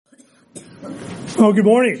Well, good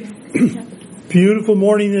morning. Beautiful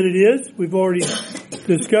morning that it is. We've already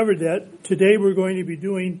discovered that. Today we're going to be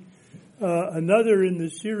doing another in the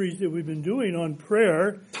series that we've been doing on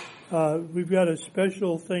prayer. We've got a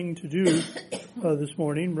special thing to do this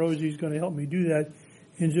morning. Rosie's going to help me do that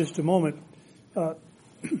in just a moment.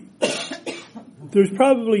 There's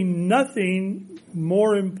probably nothing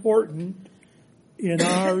more important in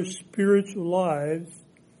our spiritual lives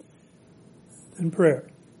than prayer.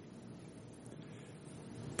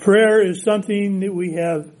 Prayer is something that we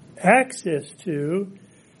have access to,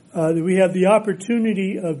 that we have the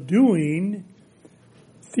opportunity of doing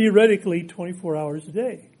theoretically 24 hours a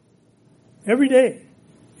day. Every day.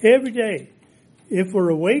 Every day. If we're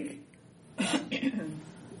awake,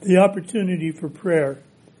 the opportunity for prayer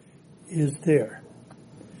is there.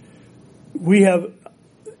 We have,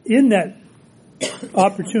 in that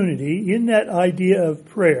opportunity, in that idea of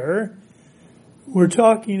prayer, we're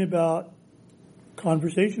talking about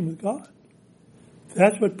conversation with God.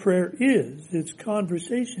 That's what prayer is. It's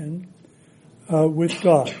conversation with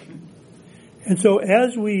God. And so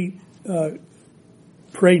as we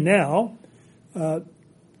pray now,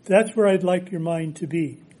 that's where I'd like your mind to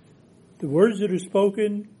be. The words that are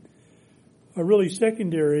spoken are really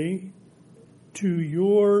secondary to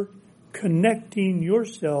your connecting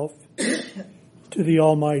yourself to the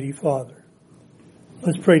Almighty Father.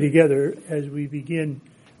 Let's pray together as we begin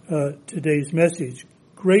today's message.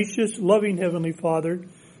 Gracious, loving Heavenly Father,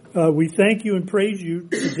 we thank you and praise you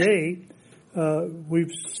today.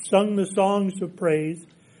 We've sung the songs of praise.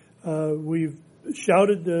 We've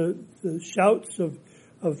shouted the shouts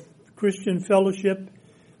of Christian fellowship.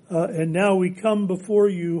 And now we come before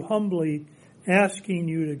you humbly, asking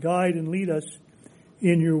you to guide and lead us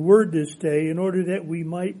in your word this day in order that we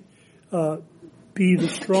might be the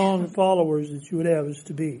strong followers that you would have us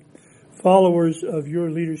to be. Followers of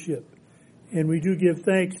your leadership. And we do give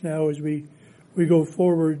thanks now as we go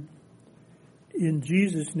forward in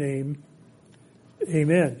Jesus' name.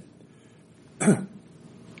 Amen.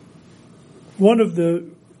 One of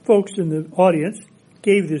the folks in the audience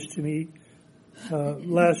gave this to me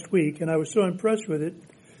last week, and I was so impressed with it,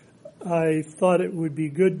 I thought it would be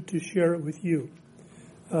good to share it with you.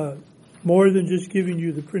 More than just giving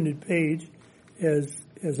you the printed page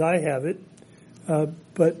as I have it,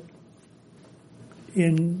 but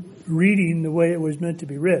in reading the way it was meant to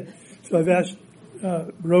be read. So I've asked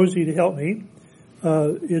Rosie to help me.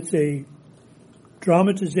 It's a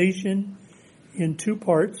dramatization in two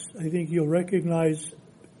parts. I think you'll recognize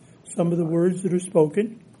some of the words that are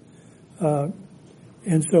spoken.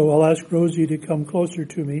 And so I'll ask Rosie to come closer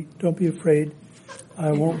to me. Don't be afraid.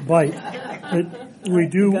 I won't bite. But we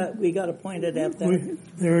do. We got to point it at that.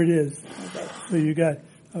 There it is. Okay. So you got.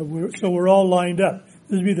 We're all lined up.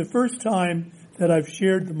 This will be the first time that I've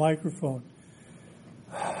shared the microphone.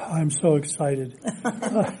 I'm so excited.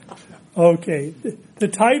 Okay. The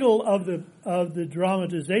title of the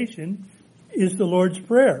dramatization is the Lord's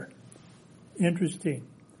Prayer. Interesting.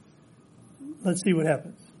 Let's see what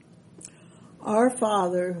happens. Our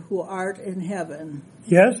Father who art in heaven.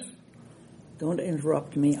 Yes? Don't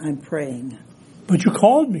interrupt me. I'm praying. But you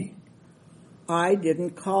called me. I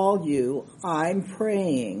didn't call you. I'm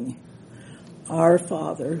praying. Our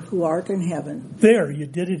Father who art in heaven. There, you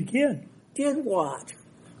did it again. Did what?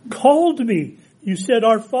 Called me. You said,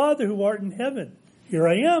 Our Father who art in heaven. Here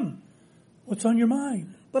I am. What's on your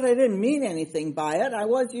mind? But I didn't mean anything by it. I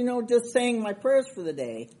was, just saying my prayers for the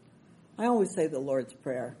day. I always say the Lord's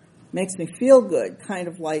Prayer. Makes me feel good, kind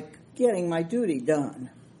of like getting my duty done.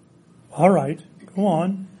 All right. Go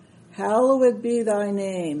on. Hallowed be thy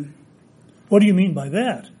name. What do you mean by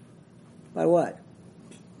that? By what?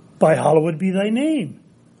 By hallowed be thy name.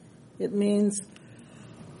 It means,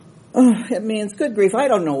 good grief, I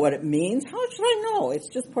don't know what it means. How should I know? It's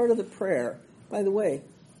just part of the prayer. By the way,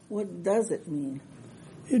 what does it mean?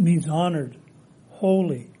 It means honored,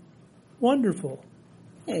 holy, wonderful.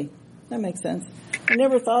 Hey, that makes sense. I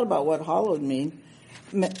never thought about what hallowed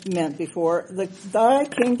meant before. Thy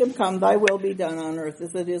kingdom come, thy will be done on earth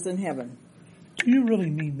as it is in heaven. Do you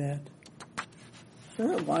really mean that?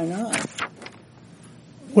 Sure, why not?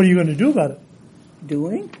 What are you going to do about it?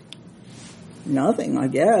 Doing? Nothing, I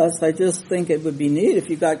guess. I just think it would be neat if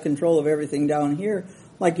you got control of everything down here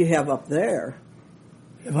like you have up there.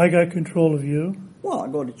 Have I got control of you? Well, I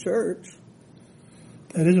go to church.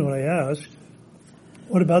 That isn't what I asked.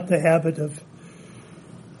 What about the habit of,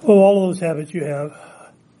 all of those habits you have?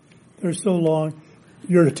 They're so long.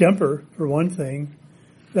 Your temper, for one thing.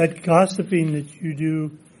 That gossiping that you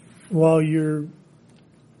do while you're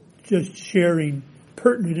just sharing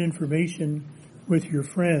pertinent information with your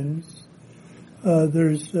friends.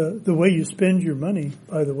 There's the way you spend your money,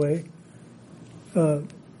 by the way.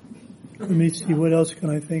 Let me see, what else can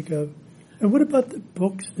I think of? And what about the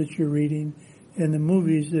books that you're reading and the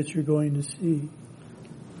movies that you're going to see?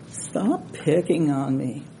 Stop picking on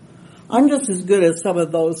me. I'm just as good as some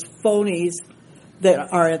of those phonies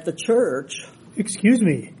that are at the church. Excuse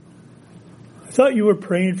me. I thought you were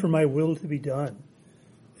praying for my will to be done.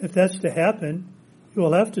 If that's to happen, you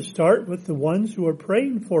will have to start with the ones who are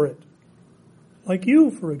praying for it. Like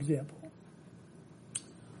you, for example.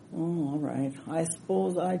 Oh, all right. I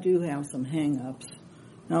suppose I do have some hang-ups.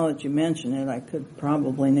 Now that you mention it, I could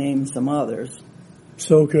probably name some others.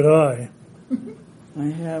 So could I. I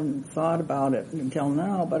haven't thought about it until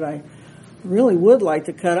now, but I really would like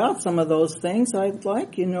to cut out some of those things. I'd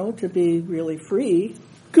like, to be really free.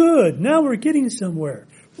 Good. Now we're getting somewhere.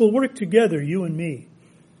 We'll work together, you and me.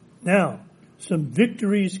 Now, some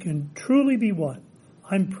victories can truly be won.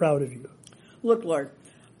 I'm proud of you. Look, Lord,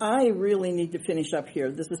 I really need to finish up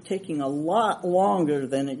here. This is taking a lot longer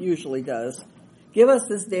than it usually does. Give us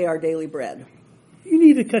this day our daily bread. You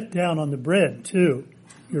need to cut down on the bread, too.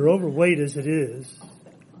 You're overweight as it is.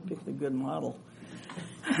 Pick a good model.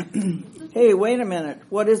 Hey, wait a minute.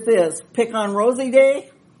 What is this? Pick on Rosie Day?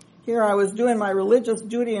 Here I was doing my religious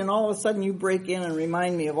duty and all of a sudden you break in and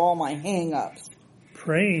remind me of all my hang-ups.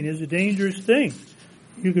 Praying is a dangerous thing.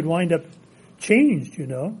 You could wind up changed,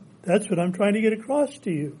 That's what I'm trying to get across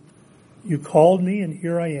to you. You called me and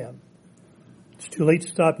here I am. It's too late to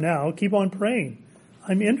stop now. Keep on praying.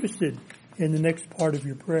 I'm interested in the next part of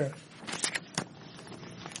your prayer.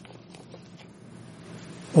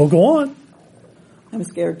 Oh, go on. I'm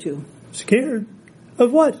scared too. Scared?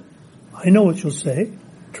 Of what? I know what you'll say.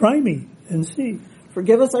 Try me and see.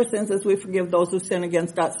 Forgive us our sins as we forgive those who sin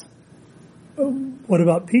against us. Oh, what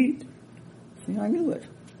about Pete? See, I knew it.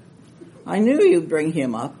 I knew you'd bring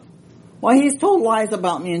him up. Why, he's told lies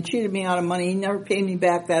about me and cheated me out of money. He never paid me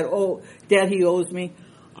back that debt he owes me.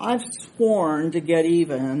 I've sworn to get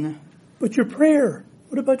even. But your prayer.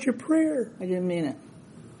 What about your prayer? I didn't mean it.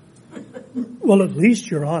 Well, at least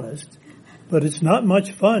you're honest. But it's not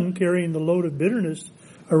much fun carrying the load of bitterness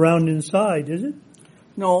around inside, is it?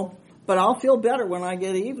 No, but I'll feel better when I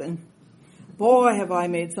get even. Boy, have I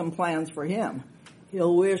made some plans for him.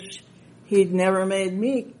 He'll wish he'd never made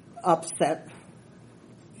me upset.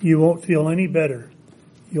 You won't feel any better.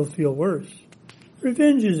 You'll feel worse.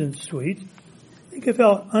 Revenge isn't sweet. Think of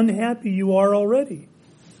how unhappy you are already.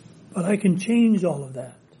 But I can change all of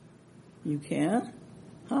that. You can?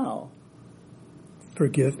 How?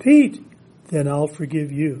 Forgive Pete. Then I'll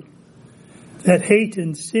forgive you. That hate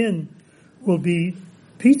and sin will be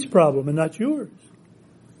Pete's problem and not yours.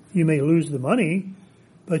 You may lose the money,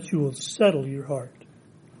 but you will settle your heart.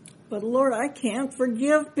 But Lord, I can't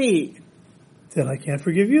forgive Pete. Then I can't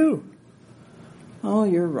forgive you. Oh,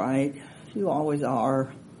 you're right. You always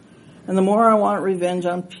are. And the more I want revenge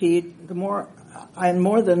on Pete, the more, and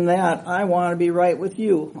more than that, I want to be right with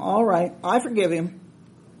you. All right, I forgive him.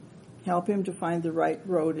 Help him to find the right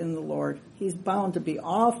road in the Lord. He's bound to be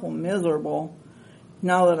awful miserable.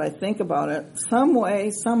 Now that I think about it, some way,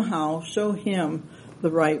 somehow, show him the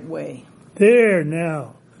right way. There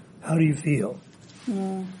now. How do you feel?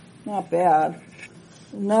 Not bad.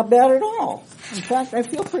 Not bad at all. In fact, I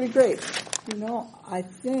feel pretty great. I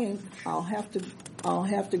think I'll have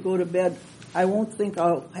to go to bed. I won't think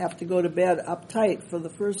I'll have to go to bed uptight for the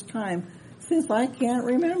first time since I can't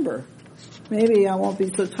remember. Maybe I won't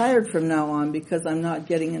be so tired from now on because I'm not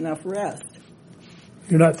getting enough rest.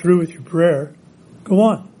 You're not through with your prayer. Go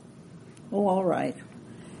on. Oh, all right.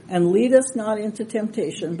 And lead us not into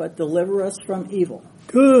temptation, but deliver us from evil.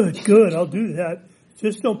 Good. I'll do that.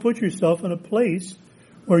 Just don't put yourself in a place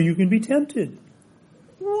where you can be tempted.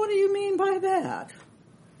 What do you mean by that?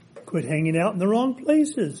 Quit hanging out in the wrong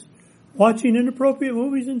places, watching inappropriate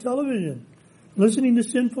movies and television, listening to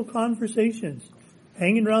sinful conversations,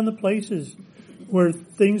 hanging around the places where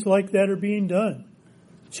things like that are being done.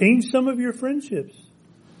 Change some of your friendships.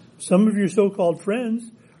 Some of your so-called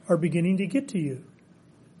friends are beginning to get to you.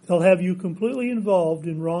 They'll have you completely involved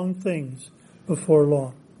in wrong things before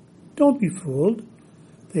long. Don't be fooled.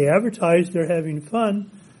 They advertise they're having fun,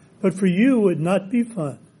 but for you it would not be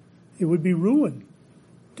fun. It would be ruin.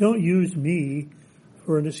 Don't use me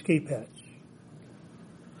for an escape hatch.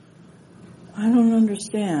 I don't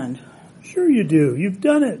understand. Sure you do. You've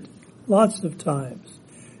done it lots of times.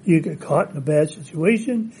 You get caught in a bad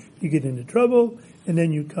situation, you get into trouble, and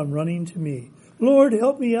then you come running to me. Lord,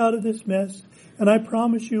 help me out of this mess, and I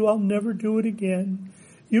promise you I'll never do it again.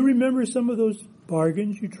 You remember some of those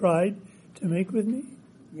bargains you tried to make with me?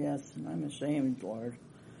 Yes, I'm ashamed, Lord.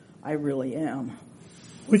 I really am.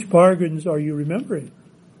 Which bargains are you remembering?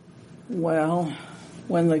 Well,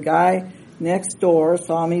 when the guy next door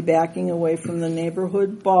saw me backing away from the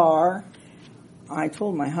neighborhood bar, I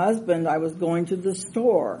told my husband I was going to the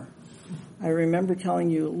store. I remember telling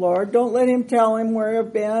you, Lord, don't let him tell him where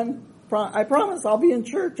I've been. I promise I'll be in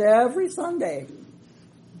church every Sunday.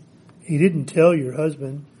 He didn't tell your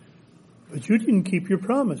husband, but you didn't keep your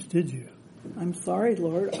promise, did you? I'm sorry,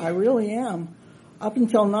 Lord. I really am. Up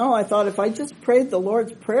until now, I thought if I just prayed the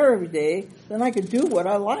Lord's Prayer every day, then I could do what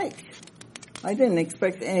I like. I didn't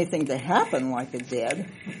expect anything to happen like it did.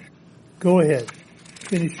 Go ahead.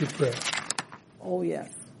 Finish your prayer. Oh,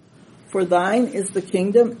 yes. For thine is the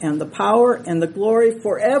kingdom and the power and the glory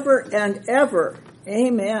forever and ever.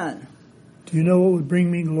 Amen. Do you know what would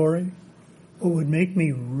bring me glory? What would make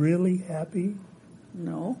me really happy?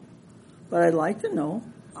 No, but I'd like to know.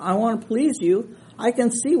 I want to please you. I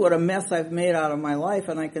can see what a mess I've made out of my life,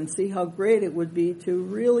 and I can see how great it would be to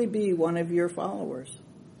really be one of your followers.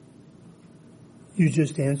 You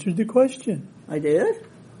just answered the question. I did?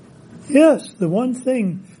 Yes, the one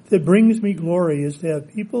thing that brings me glory is to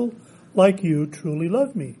have people like you truly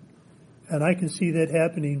love me. And I can see that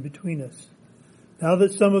happening between us. Now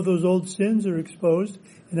that some of those old sins are exposed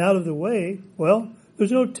and out of the way, well,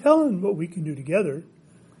 there's no telling what we can do together.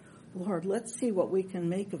 Lord, let's see what we can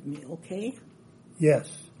make of me, okay? Yes,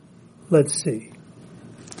 let's see.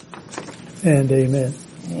 And amen.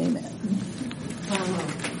 Amen.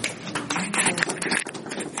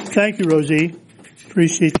 Thank you, Rosie.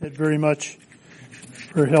 Appreciate that very much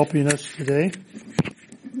for helping us today.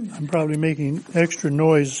 I'm probably making extra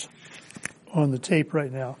noise on the tape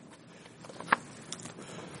right now.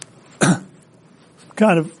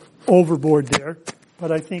 Kind of overboard there,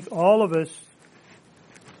 but I think all of us,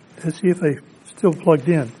 let's see if I still plugged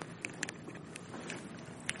in.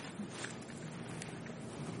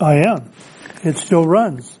 I am. It still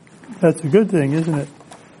runs. That's a good thing, isn't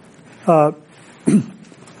it?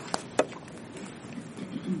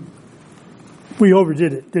 We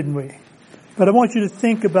overdid it, didn't we? But I want you to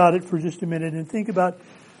think about it for just a minute and think about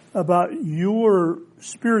your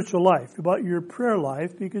spiritual life, about your prayer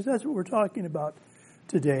life, because that's what we're talking about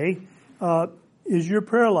today, is your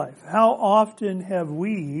prayer life. How often have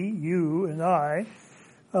we, you and I,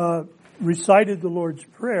 recited the Lord's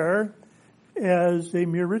Prayer as a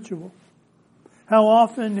mere ritual? How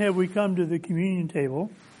often have we come to the communion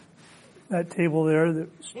table, that table there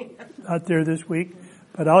that's not there this week,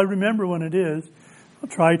 but I'll remember when it is. I'll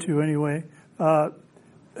try to anyway.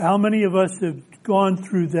 How many of us have gone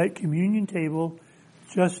through that communion table,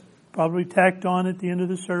 just probably tacked on at the end of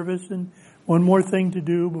the service and one more thing to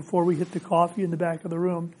do before we hit the coffee in the back of the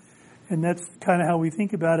room? And that's kind of how we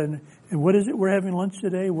think about it. And what is it? We're having lunch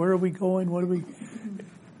today. Where are we going?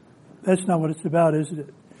 That's not what it's about, is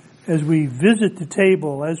it? As we visit the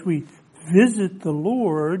table, as we visit the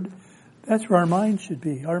Lord, that's where our mind should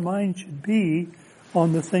be. Our mind should be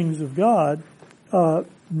on the things of God,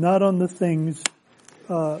 not on the things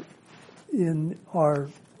in our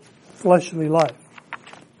fleshly life.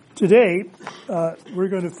 Today, we're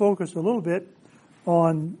going to focus a little bit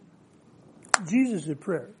on Jesus'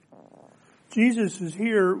 prayer. Jesus was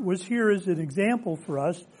here as an example for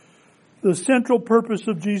us. The central purpose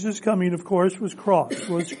of Jesus coming, of course, was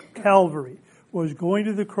Calvary, was going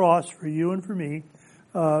to the cross for you and for me,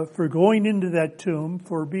 for going into that tomb,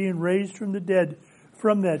 for being raised from the dead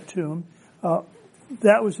from that tomb.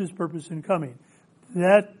 That was his purpose in coming.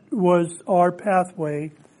 That was our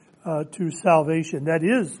pathway to salvation. That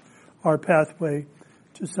is our pathway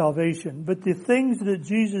to salvation. But the things that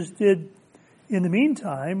Jesus did in the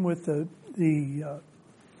meantime, with the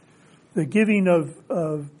giving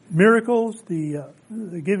of miracles,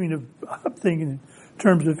 the giving of, I'm thinking in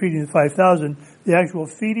terms of feeding the 5,000, the actual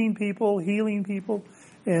feeding people, healing people,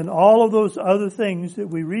 and all of those other things that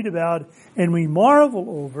we read about and we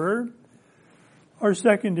marvel over are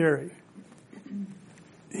secondary.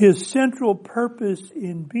 His central purpose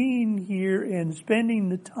in being here and spending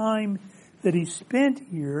the time that he spent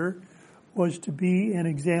here was to be an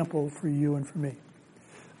example for you and for me.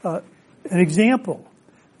 An example.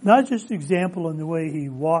 Not just an example in the way he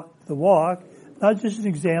walked the walk, not just an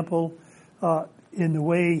example in the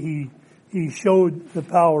way he showed the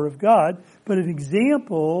power of God, but an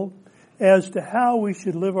example as to how we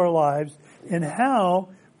should live our lives and how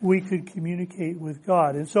we could communicate with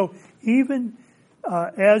God. And so even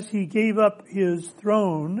as he gave up his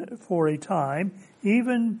throne for a time,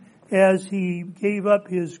 even as he gave up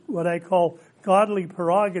his, what I call, godly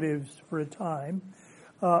prerogatives for a time,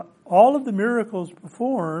 all of the miracles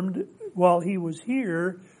performed while he was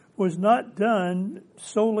here was not done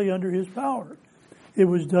solely under his power. It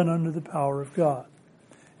was done under the power of God.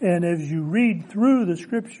 And as you read through the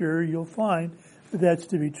scripture, you'll find that that's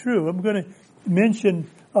to be true. I'm going to mention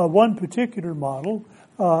one particular model,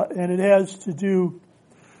 and it has to do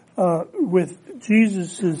with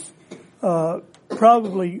Jesus's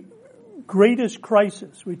probably greatest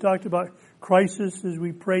crisis. We talked about crisis as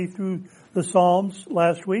we pray through the Psalms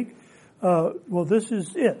last week. Well, this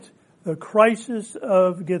is it. The crisis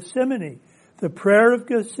of Gethsemane. The prayer of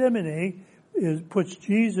Gethsemane puts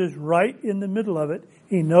Jesus right in the middle of it.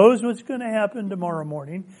 He knows what's going to happen tomorrow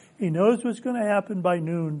morning. He knows what's going to happen by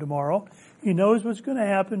noon tomorrow. He knows what's going to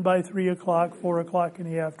happen by 3 o'clock, 4 o'clock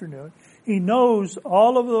in the afternoon. He knows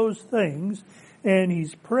all of those things, and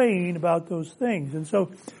he's praying about those things. And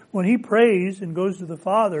so when he prays and goes to the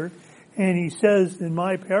Father, and he says, in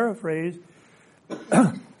my paraphrase,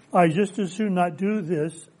 I just as soon not do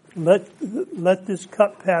this. Let this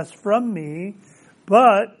cup pass from me,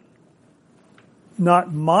 but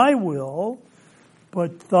not my will,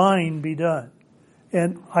 but thine be done.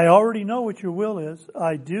 And I already know what your will is.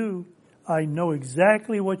 I do. I know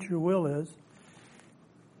exactly what your will is.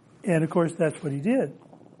 And of course, that's what he did.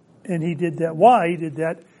 And he did that. Why? He did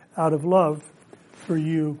that out of love for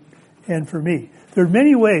you and for me. There are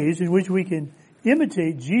many ways in which we can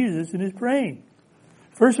imitate Jesus in his praying.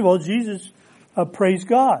 First of all, Jesus praised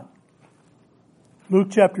God. Luke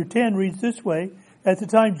chapter 10 reads this way, at the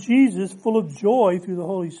time Jesus, full of joy through the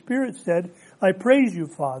Holy Spirit, said, I praise you,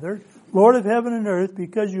 Father, Lord of heaven and earth,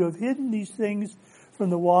 because you have hidden these things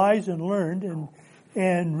from the wise and learned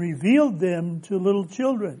and revealed them to little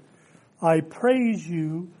children. I praise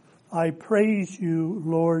you,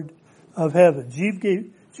 Lord of heaven.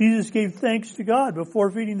 Jesus gave thanks to God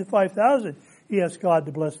before feeding the 5,000. He asked God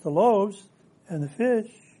to bless the loaves and the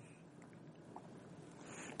fish.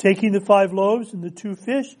 Taking the 5 loaves and the 2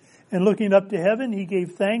 fish and looking up to heaven, he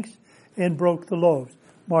gave thanks and broke the loaves.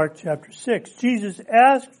 Mark chapter 6. Jesus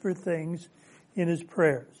asked for things in his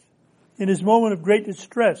prayers. In his moment of great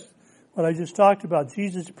distress, what I just talked about,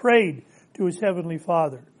 Jesus prayed to his heavenly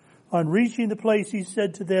Father. On reaching the place, he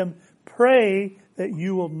said to them, pray that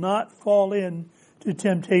you will not fall into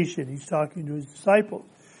temptation. He's talking to his disciples.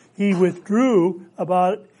 He withdrew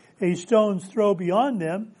about a stone's throw beyond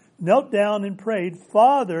them, knelt down and prayed,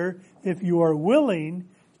 Father, if you are willing,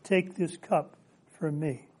 take this cup from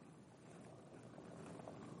me.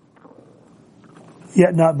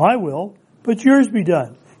 Yet not my will, but yours be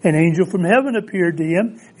done. An angel from heaven appeared to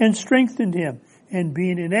him and strengthened him. And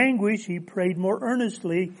being in anguish, he prayed more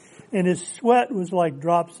earnestly, and his sweat was like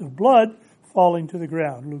drops of blood falling to the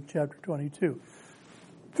ground. Luke chapter 22.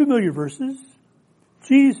 Familiar verses.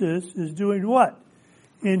 Jesus is doing what?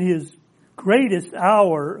 In his greatest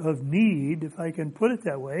hour of need, if I can put it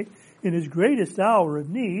that way, in his greatest hour of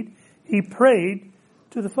need, he prayed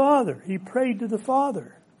to the Father. He prayed to the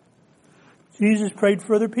Father. Jesus prayed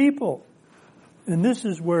for other people. And this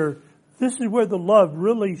is where the love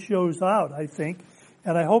really shows out, I think.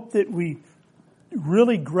 And I hope that we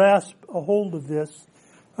really grasp a hold of this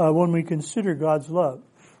when we consider God's love.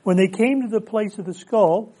 When they came to the place of the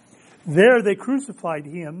skull, there they crucified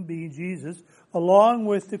him, being Jesus, along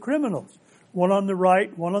with the criminals, one on the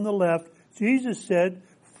right, one on the left. Jesus said,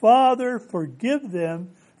 Father, forgive them,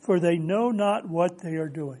 for they know not what they are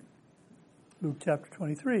doing. Luke chapter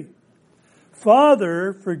 23.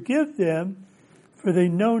 Father, forgive them, for they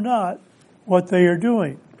know not what they are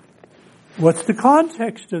doing. What's the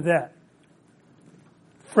context of that?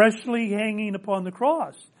 Freshly hanging upon the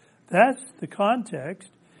cross. That's the context.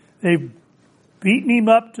 They've beaten him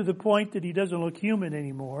up to the point that he doesn't look human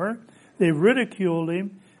anymore. They've ridiculed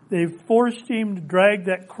him. They've forced him to drag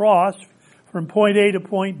that cross from point A to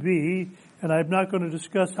point B, and I'm not going to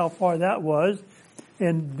discuss how far that was.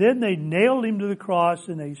 And then they nailed him to the cross,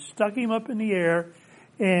 and they stuck him up in the air,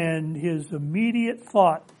 and his immediate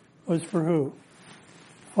thought was for who?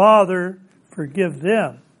 Father, forgive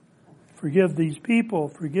them. Forgive these people.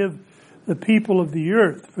 Forgive the people of the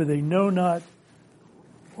earth, for they know not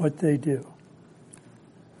what they do.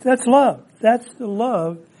 That's love. That's the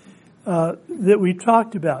love that we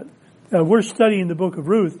talked about. We're studying the book of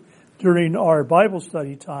Ruth during our Bible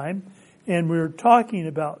study time, and we're talking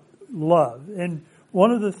about love. And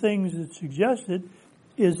one of the things that's suggested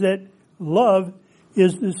is that love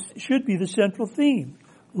should be the central theme.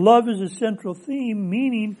 Love is a central theme,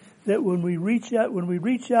 meaning that when we reach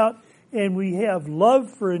out and we have love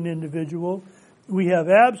for an individual, we have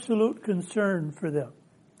absolute concern for them,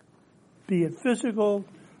 be it physical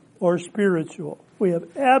or spiritual. We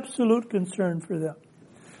have absolute concern for them.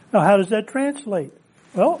 Now, how does that translate?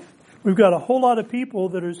 Well, we've got a whole lot of people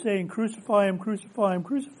that are saying, crucify him, crucify him,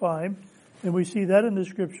 crucify him. And we see that in the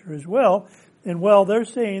scripture as well. And while they're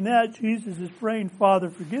saying that, Jesus is praying, Father,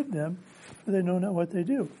 forgive them, for they know not what they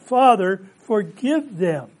do. Father, forgive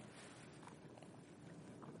them.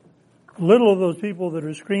 Little of those people that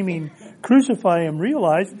are screaming, crucify him,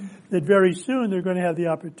 realize that very soon they're going to have the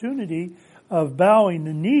opportunity of bowing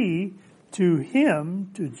the knee to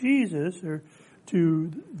him, to Jesus, or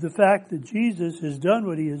to the fact that Jesus has done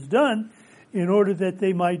what he has done in order that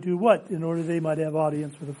they might do what? In order they might have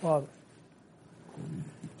audience with the Father.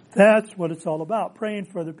 That's what it's all about, praying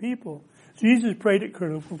for other people. Jesus prayed at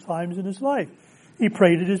critical times in his life. He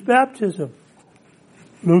prayed at his baptism.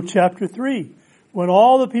 Luke chapter 3. When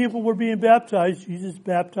all the people were being baptized, Jesus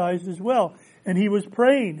baptized as well. And he was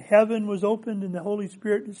praying. Heaven was opened and the Holy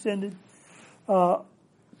Spirit descended in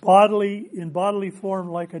bodily form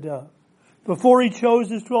like a dove. Before he chose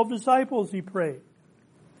his 12 disciples, he prayed.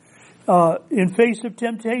 In face of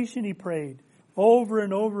temptation, he prayed over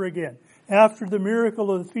and over again. After the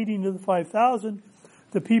miracle of the feeding of the 5,000,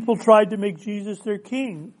 the people tried to make Jesus their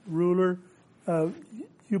king, ruler,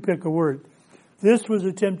 you pick a word. This was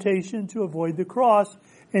a temptation to avoid the cross,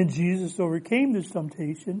 and Jesus overcame this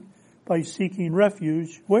temptation by seeking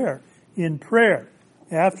refuge, where? In prayer.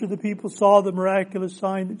 After the people saw the miraculous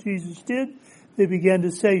sign that Jesus did, they began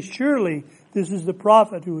to say, surely this is the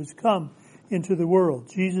prophet who has come into the world.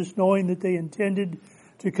 Jesus, knowing that they intended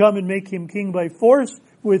to come and make him king by force,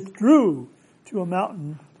 withdrew to a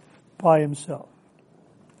mountain by himself.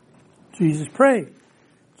 Jesus prayed.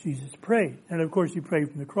 Jesus prayed. And of course he prayed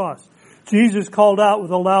from the cross. Jesus called out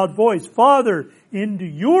with a loud voice, Father, into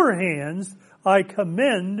your hands I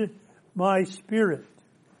commend my spirit.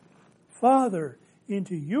 Father,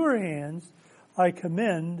 into your hands I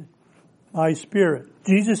commend my spirit.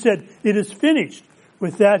 Jesus said, it is finished.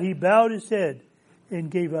 With that he bowed his head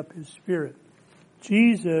and gave up his spirit.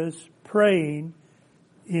 Jesus praying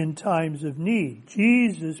in times of need.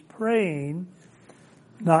 Jesus praying,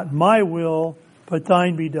 not my will, but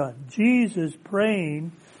thine be done. Jesus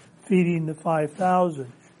praying, feeding the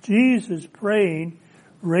 5,000. Jesus praying,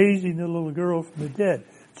 raising the little girl from the dead.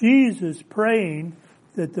 Jesus praying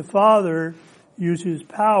that the Father use his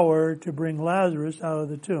power to bring Lazarus out of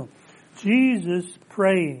the tomb. Jesus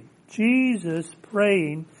praying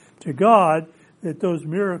to God that those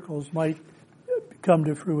miracles might come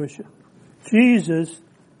to fruition. Jesus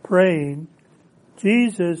praying,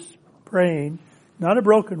 not a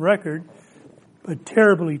broken record, but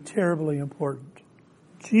terribly, terribly important.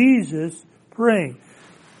 Jesus praying.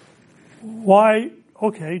 Why?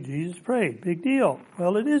 Okay, Jesus prayed. Big deal.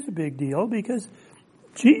 Well, it is a big deal because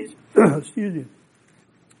Jesus,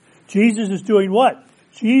 Jesus is doing what?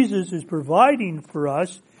 Jesus is providing for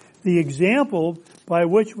us the example by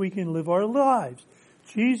which we can live our lives.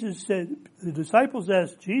 Jesus said, the disciples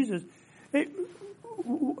asked Jesus, hey,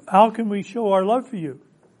 how can we show our love for you?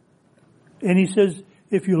 And he says,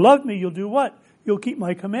 if you love me, you'll do what? You'll keep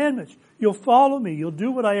my commandments. You'll follow me. You'll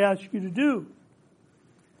do what I ask you to do.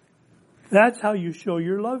 That's how you show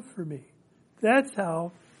your love for me. That's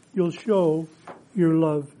how you'll show your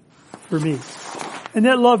love for me. And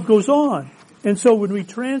that love goes on. And so when we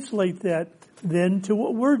translate that then to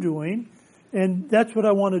what we're doing, and that's what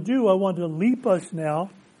I want to do. I want to leap us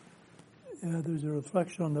now. There's a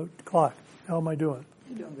reflection on the clock. How am I doing?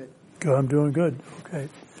 You're doing good. Good. I'm doing good. Okay.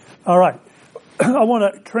 All right. I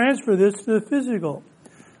want to transfer this to the physical.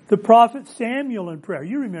 The prophet Samuel in prayer.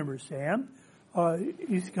 You remember Sam.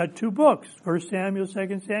 He's got 2 books, 1 Samuel,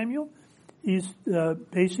 2 Samuel. He's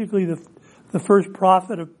basically the first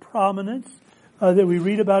prophet of prominence that we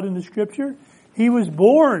read about in the Scripture. He was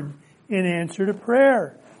born in answer to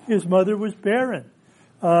prayer. His mother was barren,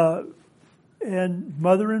 and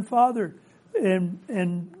mother and father,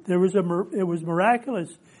 and there was it was miraculous.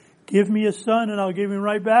 Give me a son and I'll give him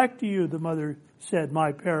right back to you, the mother said,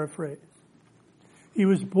 my paraphrase. He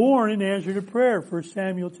was born in answer to prayer, 1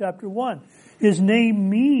 Samuel chapter 1. His name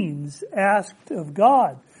means asked of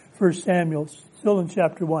God, 1 Samuel, still in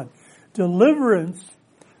chapter 1. Deliverance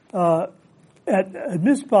at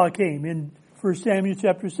Mizpah came in 1 Samuel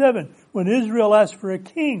chapter 7. When Israel asked for a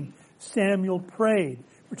king, Samuel prayed.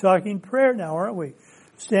 We're talking prayer now, aren't we?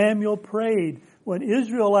 Samuel prayed. When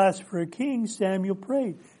Israel asked for a king, Samuel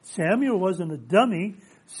prayed. Samuel wasn't a dummy.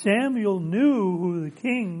 Samuel knew who the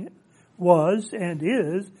king was and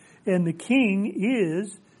is, and the king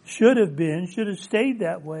should have stayed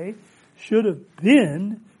that way, should have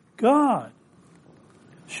been God.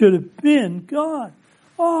 Should have been God.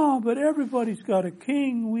 Oh, but everybody's got a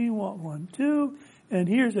king. We want one too. And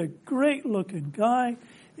here's a great looking guy.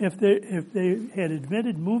 If they had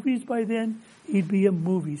invented movies by then, he'd be a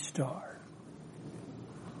movie star.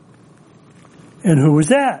 And who was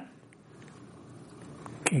that?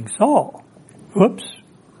 King Saul. Whoops,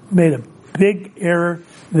 made a big error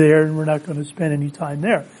there, and we're not going to spend any time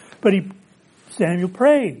there. But Samuel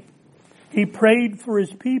prayed. He prayed for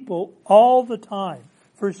his people all the time.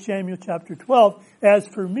 1 Samuel chapter 12, as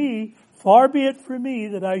for me, far be it from me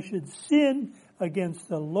that I should sin against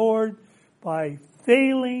the Lord by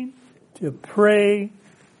failing to pray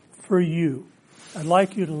for you. I'd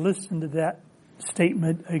like you to listen to that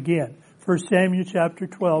statement again. 1 Samuel chapter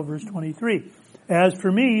 12, verse 23. As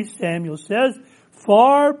for me, Samuel says,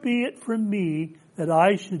 far be it from me that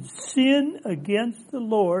I should sin against the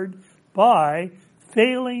Lord by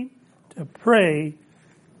failing to pray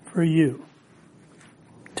for you.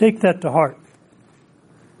 Take that to heart.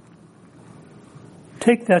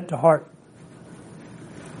 Take that to heart.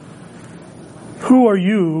 Who are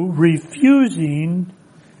you refusing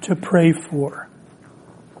to pray for?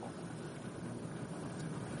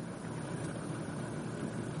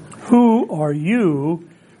 Who are you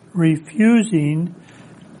refusing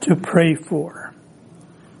to pray for?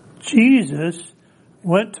 Jesus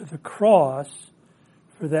went to the cross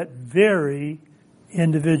for that very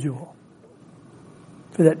individual,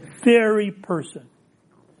 for that very person.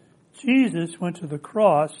 Jesus went to the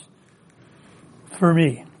cross for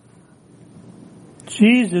me.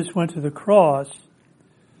 Jesus went to the cross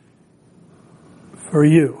for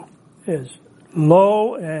you. As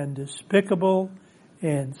low and despicable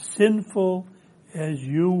and sinful as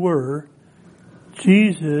you were,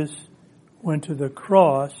 Jesus went to the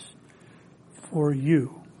cross for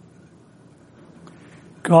you.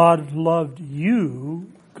 God loved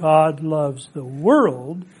you. God loves the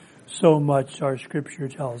world so much, our scripture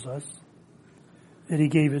tells us, that he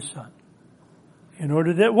gave his son. In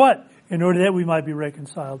order that what? In order that we might be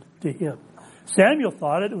reconciled to him. Samuel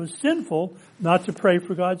thought it was sinful not to pray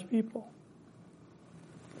for God's people.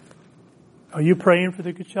 Are you praying for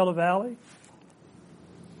the Coachella Valley?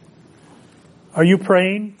 Are you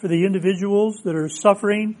praying for the individuals that are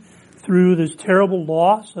suffering through this terrible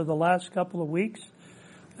loss of the last couple of weeks?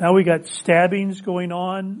 Now we got stabbings going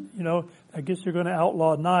on. I guess they're going to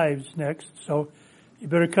outlaw knives next. So you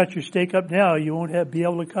better cut your steak up now. You won't be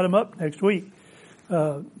able to cut them up next week.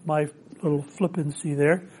 My little flippancy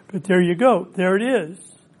there. But there you go. There it is.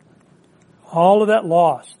 All of that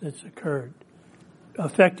loss that's occurred,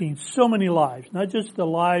 affecting so many lives. Not just the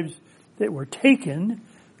lives that were taken,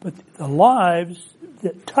 but the lives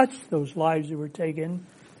that touched those lives that were taken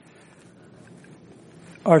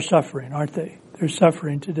are suffering, aren't they? They're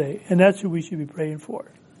suffering today. And that's who we should be praying for.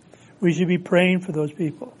 We should be praying for those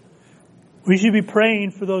people. We should be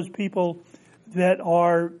praying for those people that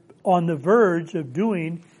are on the verge of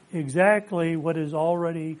doing exactly what has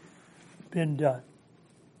already been done.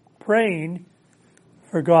 Praying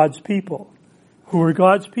for God's people. Who are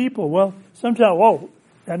God's people? Well, sometimes,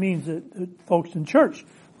 that means that folks in church.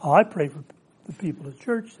 I pray for the people at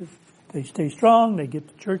church that they stay strong, they get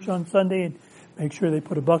to church on Sunday and make sure they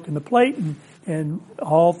put a buck in the plate and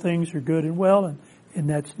all things are good and well and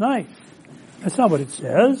that's nice. That's not what it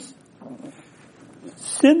says. It's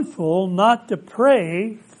sinful not to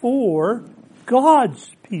pray for God's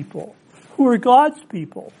people. Who are God's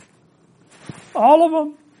people? All of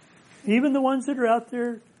them. Even the ones that are out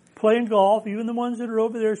there playing golf, even the ones that are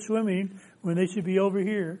over there swimming when they should be over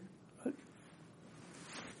here. But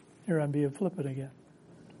here I'm being flippant again.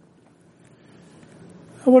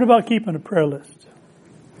 What about keeping a prayer list?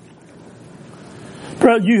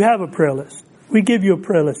 You have a prayer list. We give you a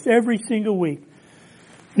prayer list every single week.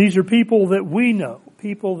 These are people that we know,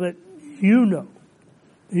 people that you know.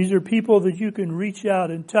 These are people that you can reach out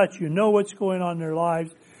and touch. You know what's going on in their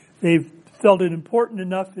lives. They've felt it important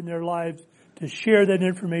enough in their lives to share that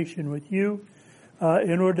information with you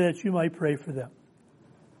in order that you might pray for them.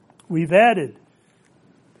 We've added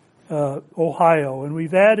Ohio, and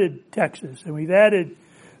we've added Texas, and we've added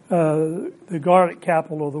the garlic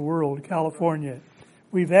capital of the world, California.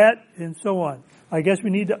 We've added, and so on. I guess we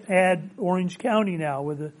need to add Orange County now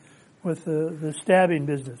with the stabbing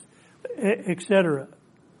business, etc.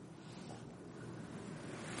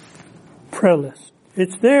 Prayer list.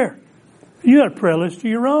 It's there. You got a prayer list of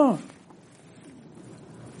your own.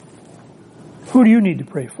 Who do you need to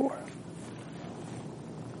pray for?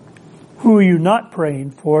 Who are you not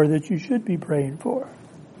praying for that you should be praying for?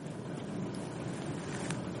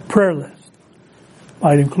 Prayer list.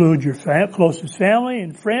 Might include your closest family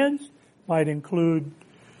and friends. Might include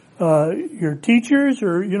your teachers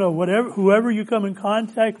or, whoever you come in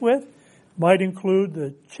contact with. Might include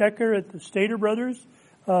the checker at the Stater Brothers,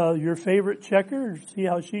 your favorite checker, see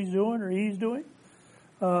how she's doing or he's doing.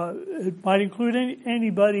 It might include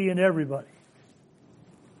anybody and everybody.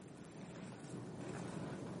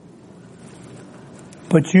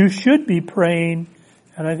 But you should be praying,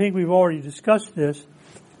 and I think we've already discussed this,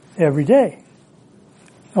 every day.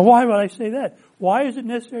 Now why would I say that? Why is it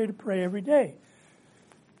necessary to pray every day?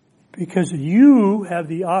 Because you have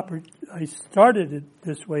the I started it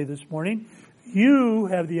this way this morning. You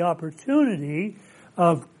have the opportunity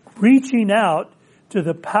of reaching out to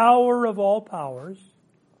the power of all powers,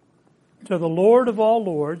 to the Lord of all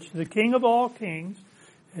lords, to the King of all kings.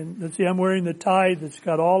 And let's see, I'm wearing the tie that's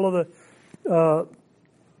got all of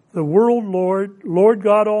the world Lord, Lord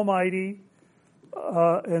God Almighty,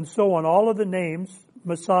 and so on, all of the names,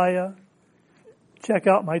 Messiah. Check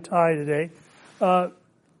out my tie today.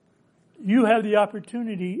 You have the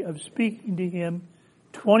opportunity of speaking to Him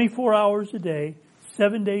 24 hours a day,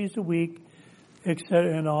 7 days a week,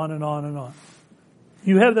 etc., and on and on and on.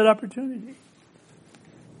 You have that opportunity.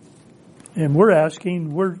 And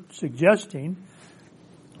we're suggesting,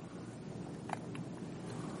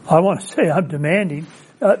 I'm demanding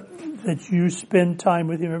that you spend time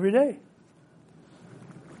with Him every day.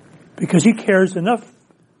 Because He cares enough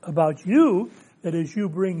about you that as you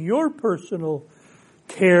bring your personal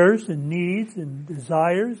cares and needs and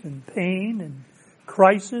desires and pain and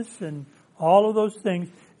crisis and all of those things,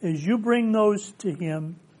 as you bring those to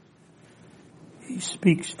Him, He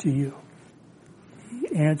speaks to you.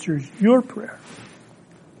 He answers your prayer.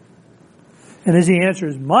 And as He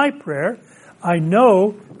answers my prayer, I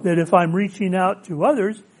know that if I'm reaching out to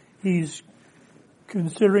others, He's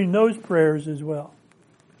considering those prayers as well.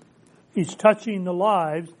 He's touching the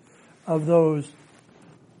lives of those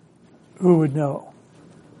who would know.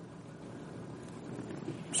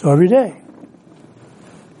 So every day.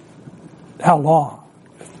 How long?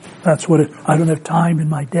 That's what I don't have time in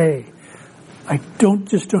my day. I don't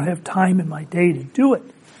have time in my day to do it.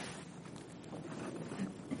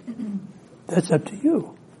 That's up to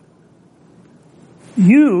you.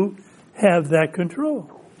 You have that control.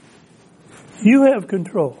 You have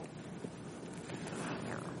control.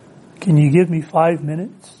 Can you give me 5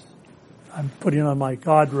 minutes? I'm putting on my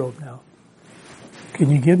God robe now. Can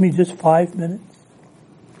you give me just 5 minutes?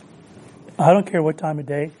 I don't care what time of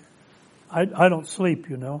day. I don't sleep,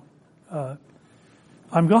 you know.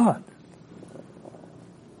 I'm God.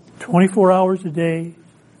 24 hours a day.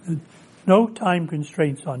 No time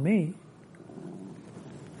constraints on me.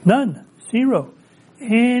 None. Zero.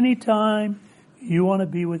 Anytime you want to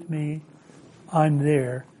be with me, I'm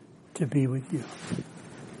there to be with you.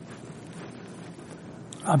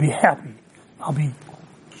 I'll be happy. I'll be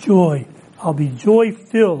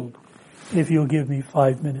joy-filled if you'll give me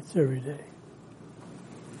 5 minutes every day.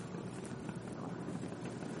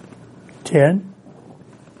 10,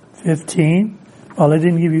 15. Well, I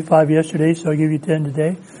didn't give you 5 yesterday, so I'll give you 10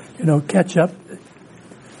 today. You know, catch up.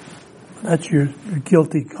 That's your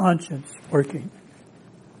guilty conscience working.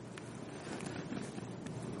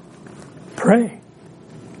 Pray.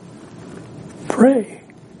 Pray.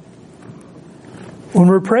 When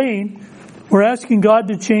we're praying, we're asking God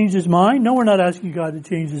to change His mind. No, we're not asking God to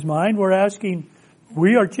change His mind.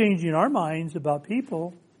 We are changing our minds about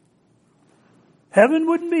people. Heaven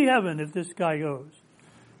wouldn't be heaven if this guy goes,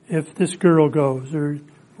 if this girl goes, or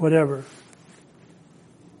whatever.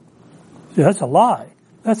 See, that's a lie.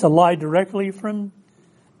 That's a lie directly from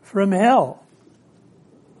hell.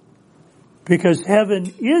 Because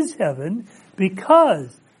heaven is heaven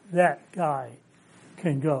because that guy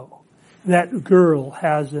can go. That girl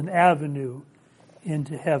has an avenue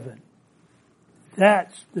into heaven.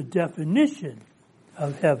 That's the definition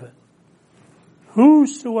of heaven.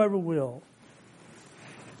 Whosoever will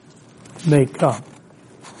may come.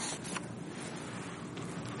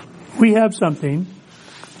 We have something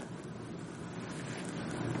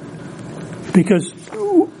because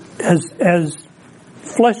as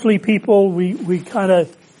fleshly people, we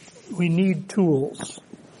need tools.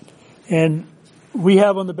 And we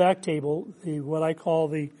have on the back table what I call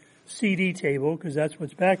the CD table, because that's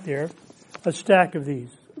what's back there, a stack of these.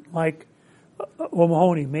 Mike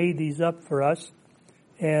O'Mahony made these up for us,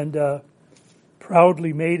 and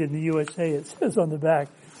proudly made in the USA, it says on the back,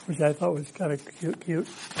 which I thought was kind of cute.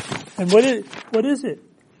 And what is it?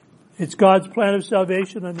 It's God's plan of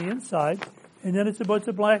salvation on the inside, and then it's a bunch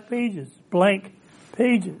of blank pages.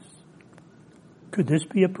 Could this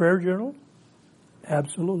be a prayer journal?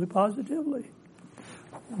 Absolutely, positively.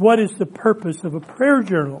 What is the purpose of a prayer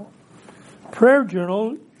journal? Prayer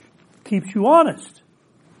journal keeps you honest.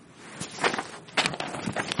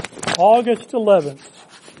 August 11th.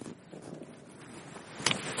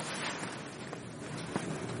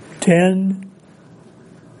 10,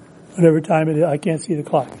 whatever time it is, I can't see the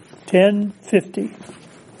clock. 10:50.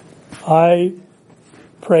 I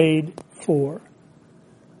prayed for.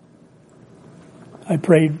 I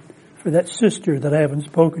prayed for that sister that I haven't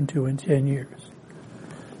spoken to in 10 years.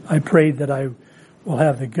 I prayed that I will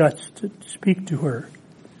have the guts to speak to her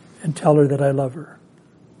and tell her that I love her.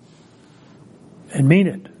 And mean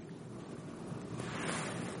it.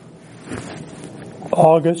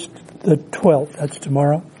 August the 12th, that's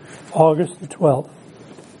tomorrow. August the 12th.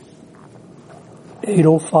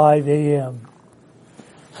 8:05 a.m.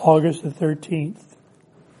 August the 13th.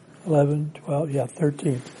 11, 12,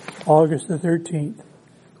 13th. August the 13th.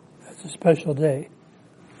 That's a special day.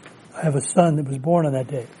 I have a son that was born on that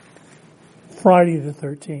day. Friday the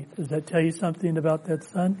 13th. Does that tell you something about that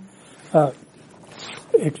son?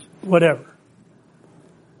 Whatever.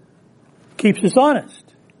 Keeps us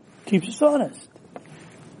honest. Keeps us honest.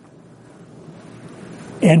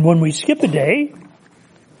 And when we skip a day,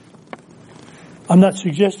 I'm not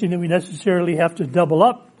suggesting that we necessarily have to double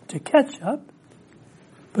up to catch up,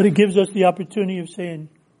 but it gives us the opportunity of saying,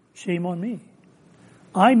 shame on me.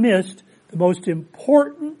 I missed the most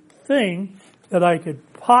important thing that I could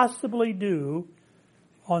possibly do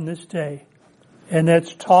on this day, and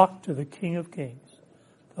that's talk to the King of Kings,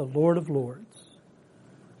 the Lord of Lords.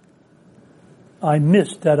 I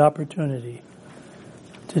missed that opportunity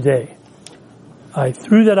today. I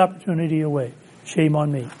threw that opportunity away. Shame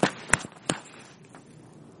on me.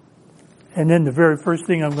 And then the very first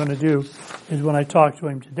thing I'm going to do is when I talk to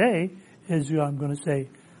him today is I'm going to say,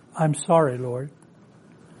 I'm sorry, Lord.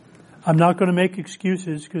 I'm not going to make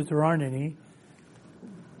excuses because there aren't any.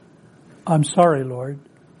 I'm sorry, Lord,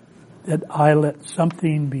 that I let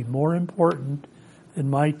something be more important than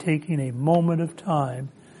my taking a moment of time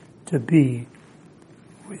to be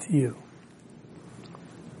with you.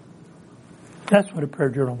 That's what a prayer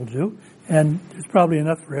journal will do. And there's probably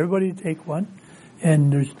enough for everybody to take one.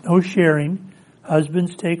 And there's no sharing.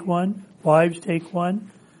 Husbands take one. Wives take one.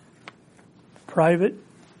 Private.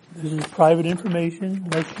 This is private information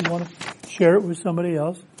unless you want to share it with somebody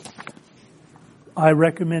else. I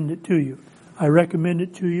recommend it to you. I recommend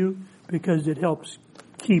it to you because it helps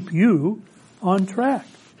keep you on track.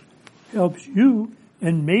 Helps you,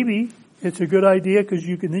 and maybe it's a good idea because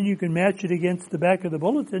you can match it against the back of the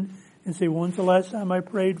bulletin and say, when's the last time I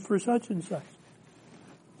prayed for such and such?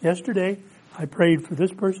 Yesterday, I prayed for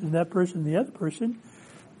this person, that person, the other person,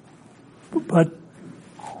 but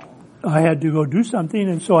I had to go do something,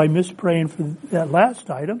 and so I missed praying for that last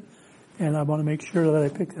item, and I want to make sure that I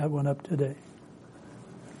pick that one up today.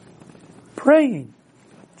 Praying.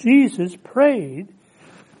 Jesus prayed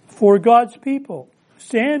for God's people.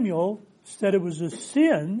 Samuel said it was a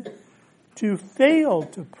sin to fail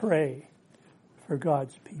to pray for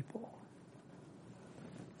God's people.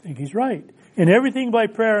 I think he's right. In everything by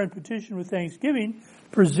prayer and petition with thanksgiving,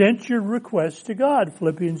 present your requests to God.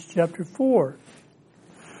 Philippians chapter 4.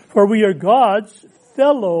 For we are God's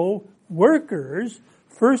fellow workers.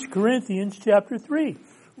 1 Corinthians chapter 3.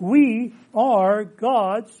 We are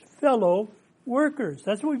God's fellow workers.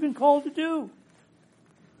 That's what we've been called to do.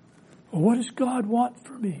 Well, what does God want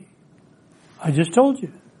from me? I just told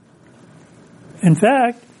you. In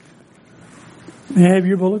fact, may I have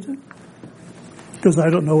your bulletin? Because I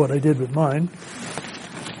don't know what I did with mine.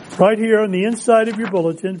 Right here on the inside of your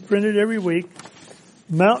bulletin, printed every week,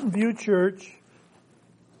 Mountain View Church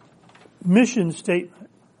mission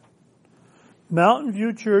statement. Mountain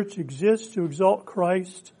View Church exists to exalt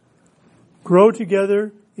Christ, grow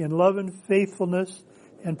together in love and faithfulness,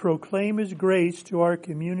 and proclaim His grace to our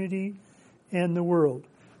community and the world.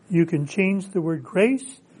 You can change the word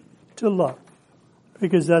grace to love,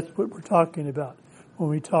 because that's what we're talking about.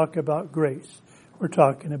 When we talk about grace, we're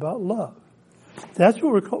talking about love. That's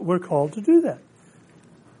what we're called to do that.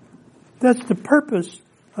 That's the purpose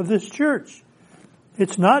of this church.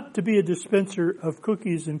 It's not to be a dispenser of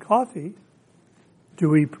cookies and coffee. Do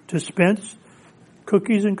we dispense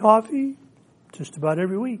cookies and coffee? Just about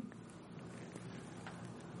every week.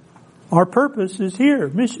 Our purpose is here.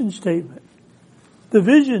 Mission statement. The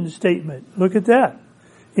vision statement. Look at that.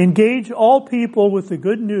 Engage all people with the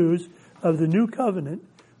good news of the new covenant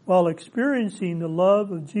while experiencing the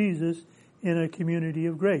love of Jesus in a community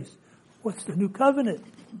of grace. What's the new covenant?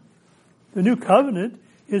 The new covenant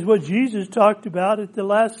is what Jesus talked about at the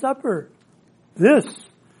Last Supper. This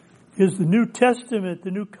is the New Testament,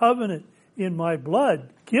 the new covenant in my blood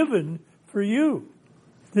given for you.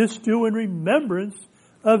 This do in remembrance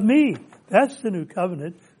of me. That's the new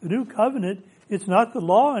covenant. The new covenant, it's not the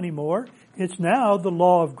law anymore. It's now the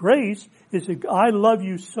law of grace. It's I love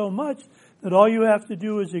you so much that all you have to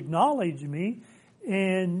do is acknowledge me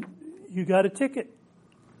and you got a ticket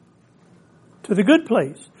to the good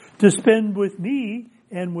place to spend with me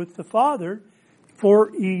and with the Father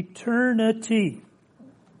for eternity.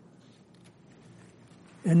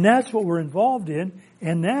 And that's what we're involved in.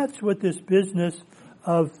 And that's what this business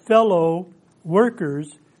of fellow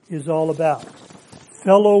workers is all about.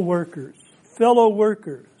 Fellow workers. Fellow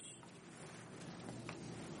workers.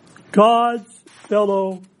 God's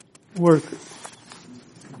fellow workers.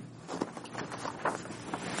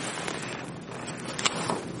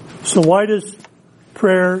 So why does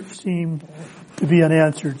prayer seem to be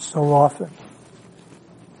unanswered so often?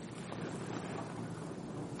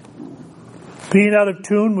 Being out of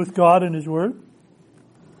tune with God and His Word.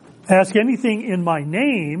 Ask anything in my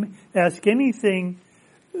name. Ask anything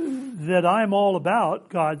that I'm all about,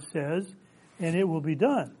 God says, and it will be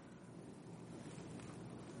done.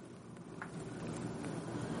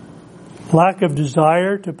 Lack of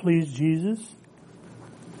desire to please Jesus.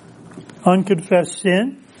 Unconfessed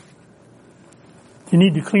sin. You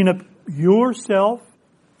need to clean up yourself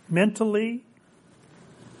mentally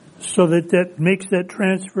so that makes that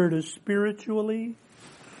transfer to spiritually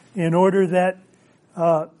in order that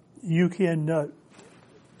you can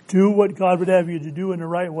do what God would have you to do in the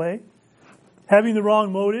right way. Having the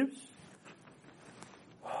wrong motives.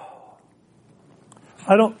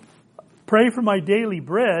 I don't pray for my daily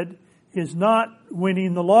bread is not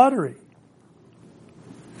winning the lottery.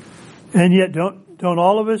 And yet don't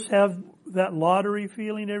all of us have that lottery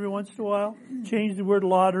feeling every once in a while? Change the word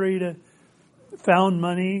lottery to found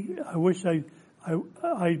money. I wish I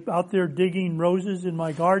out there digging roses in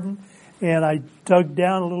my garden, and I dug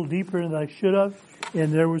down a little deeper than I should have,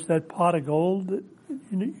 and there was that pot of gold.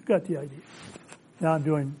 You got the idea. Now I'm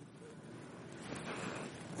doing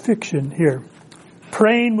fiction here.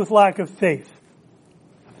 Praying with lack of faith.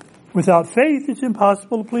 Without faith, it's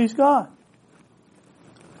impossible to please God.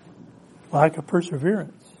 Lack of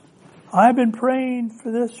perseverance. I've been praying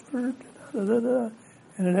for this and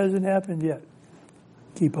it hasn't happened yet.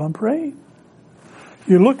 Keep on praying.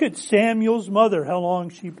 You look at Samuel's mother, how long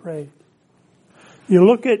she prayed. You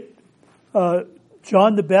look at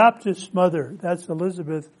John the Baptist's mother, that's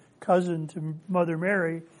Elizabeth, cousin to Mother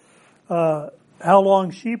Mary, how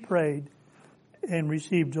long she prayed and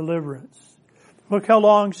received deliverance. Look how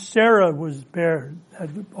long Sarah was barren,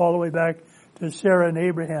 all the way back to Sarah and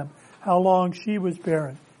Abraham, how long she was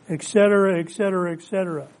barren, etc., etc.,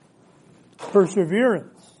 etc.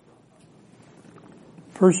 Perseverance.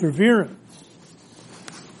 Perseverance.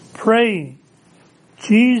 Praying.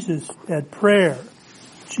 Jesus at prayer.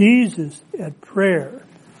 Jesus at prayer.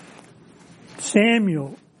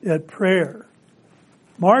 Samuel at prayer.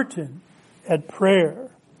 Martin at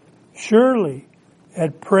prayer. Shirley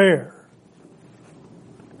at prayer.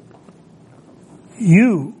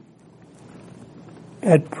 You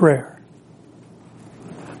at prayer.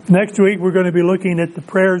 Next week we're going to be looking at the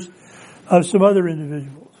prayers of some other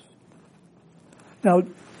individuals. Now,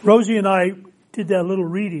 Rosie and I did that little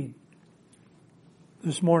reading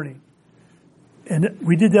this morning. And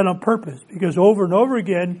we did that on purpose because over and over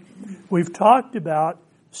again we've talked about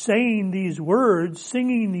saying these words,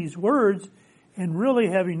 singing these words, and really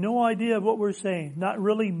having no idea of what we're saying. Not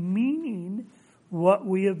really meaning what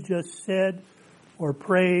we have just said or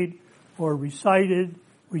prayed or recited.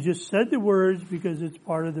 We just said the words because it's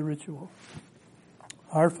part of the ritual.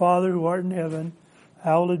 Our Father who art in heaven,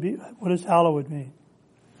 hallowed be. What does hallowed mean?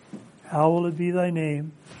 Hallowed be thy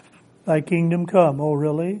name. Thy kingdom come. Oh,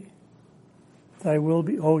 really? Thy will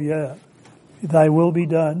be. Oh, yeah. Thy will be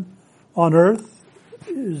done on earth.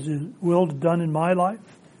 Is His will done in my life?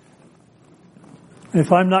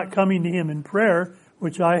 If I'm not coming to Him in prayer,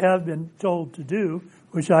 which I have been told to do,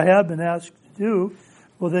 which I have been asked to do,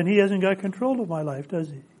 well, then He hasn't got control of my life, does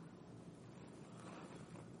He?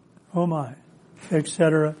 Oh my,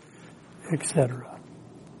 etc., etc.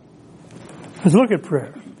 Let's look at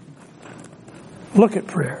prayer. Look at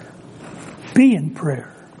prayer. Be in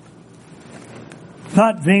prayer.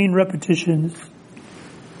 Not vain repetitions.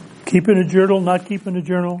 Keeping a journal, not keeping a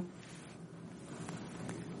journal.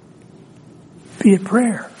 Be in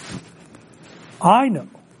prayer. I know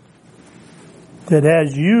that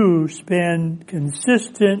as you spend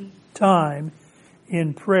consistent time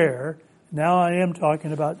in prayer, now I am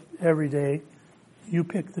talking about every day, you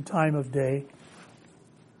pick the time of day,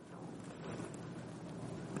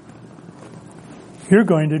 you're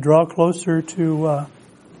going to draw closer to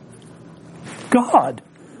God.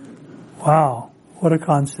 Wow, what a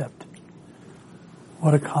concept.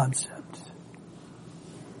 What a concept.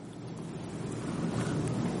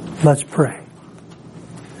 Let's pray.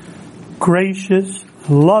 Gracious,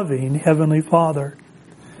 loving Heavenly Father,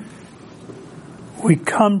 we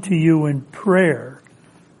come to you in prayer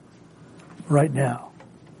right now.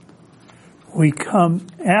 We come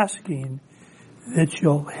asking that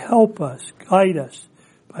you'll help us, guide us,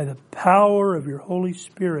 by the power of your Holy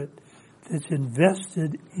Spirit that's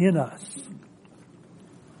invested in us,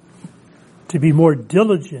 to be more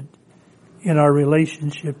diligent in our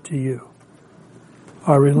relationship to you.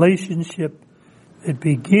 Our relationship that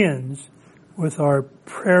begins with our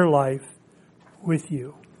prayer life with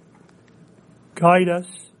you. Guide us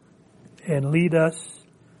and lead us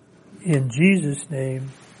in Jesus'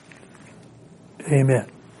 name.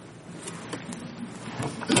 Amen.